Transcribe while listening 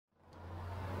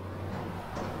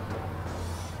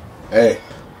Hey,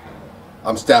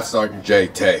 I'm SSgt Jay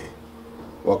Thi.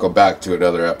 Welcome back to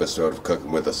another episode of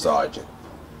Cooking with a Sergeant.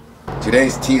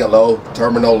 Today's TLO,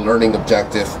 Terminal Learning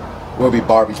Objective, we'll be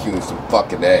barbecuing some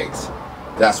fucking eggs.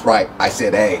 That's right, I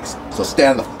said eggs, so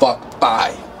stand the fuck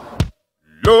by.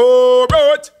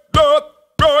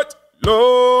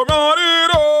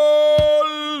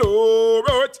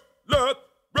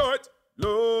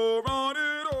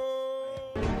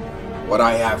 What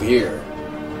I have here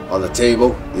on the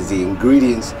table is the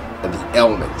ingredients and the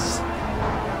elements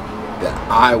that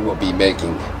I will be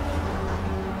making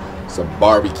some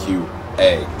barbecue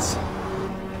eggs.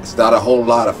 It's not a whole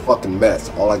lot of fucking mess.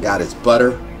 All I got is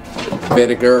butter,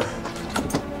 vinegar,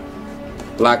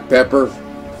 black pepper,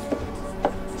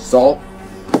 salt,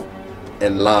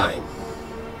 and lime.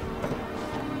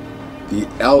 The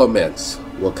elements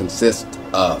will consist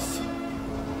of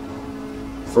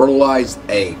fertilized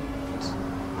egg.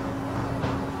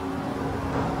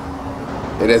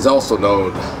 It is also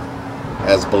known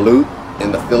as balut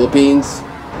in the Philippines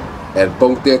and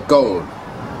bông tê con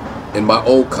in my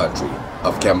old country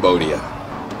of Cambodia.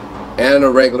 And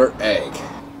a regular egg.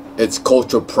 It's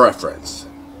cultural preference.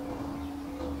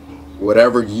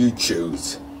 Whatever you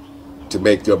choose to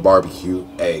make your barbecue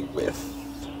egg with.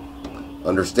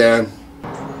 Understand?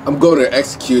 I'm going to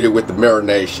execute it with the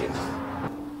marination.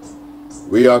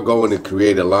 We are going to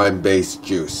create a lime-based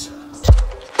juice.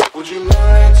 Would you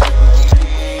like to?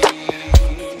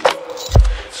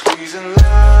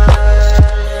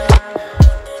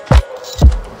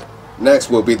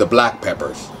 Next will be the black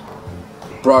peppers.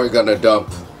 Probably gonna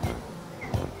dump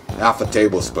half a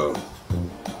tablespoon.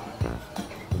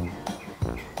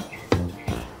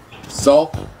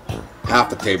 Salt,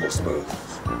 half a tablespoon.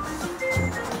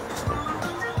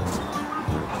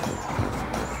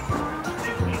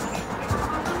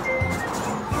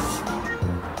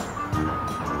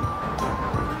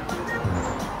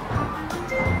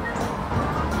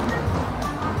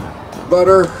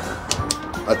 Butter,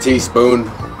 a teaspoon.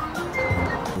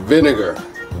 Vinegar,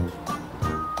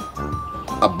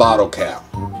 a bottle cap.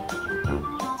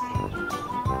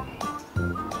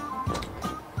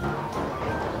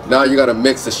 Now you gotta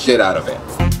mix the shit out of it.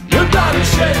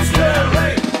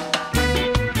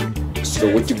 So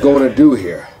what you're gonna do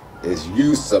here is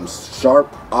use some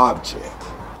sharp object.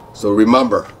 So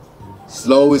remember,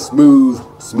 slow is smooth,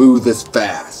 smooth is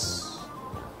fast.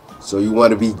 So you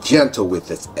want to be gentle with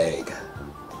this egg.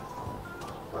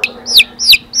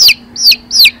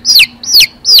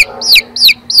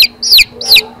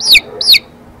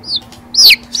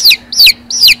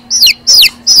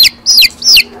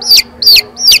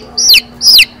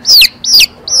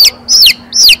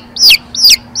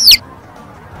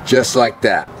 Just like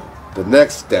that. The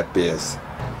next step is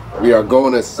we are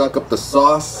going to suck up the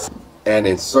sauce and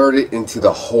insert it into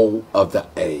the hole of the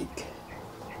egg.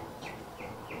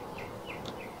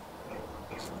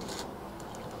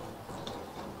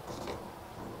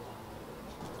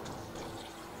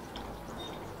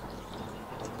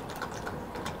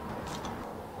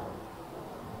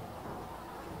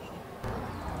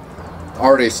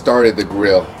 Already started the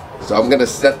grill, so I'm gonna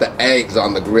set the eggs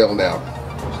on the grill now.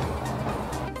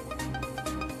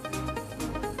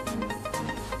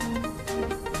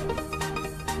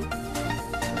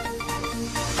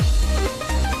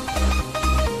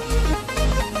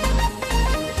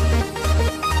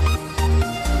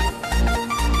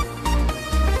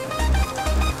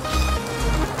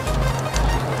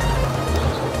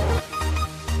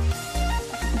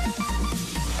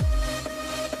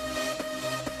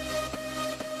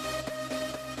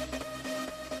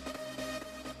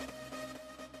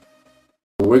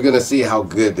 We're gonna see how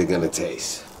good they're gonna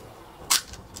taste.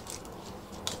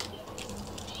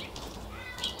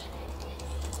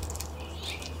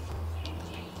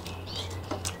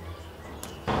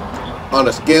 On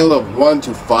a scale of 1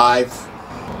 to 5,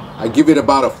 I give it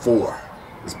about a 4.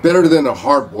 It's better than a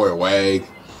hard-boiled egg.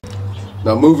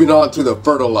 Now moving on to the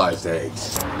fertilized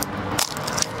eggs.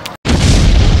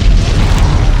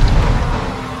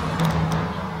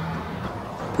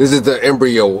 This is the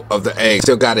embryo of the egg.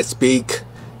 Still got its beak,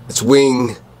 its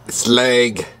wing, its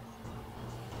leg.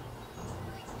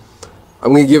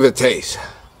 I'm gonna give it a taste.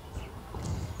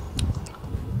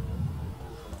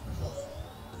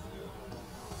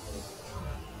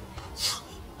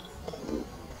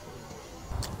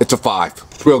 It's a 5.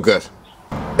 It's real good.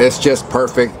 It's just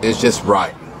perfect. It's just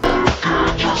right.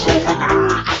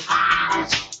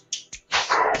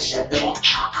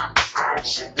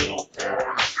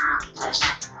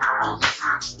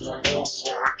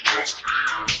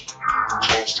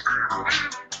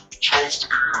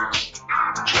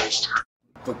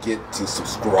 Forget to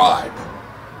subscribe.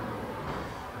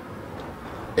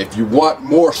 If you want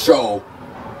more show,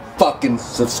 fucking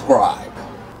subscribe.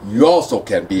 You also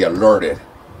can be alerted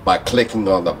by clicking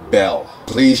on the bell.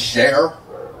 Please share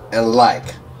and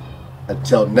like.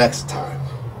 Until next time,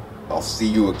 I'll see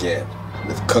you again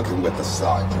with Cooking with the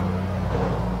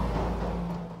Sergeant.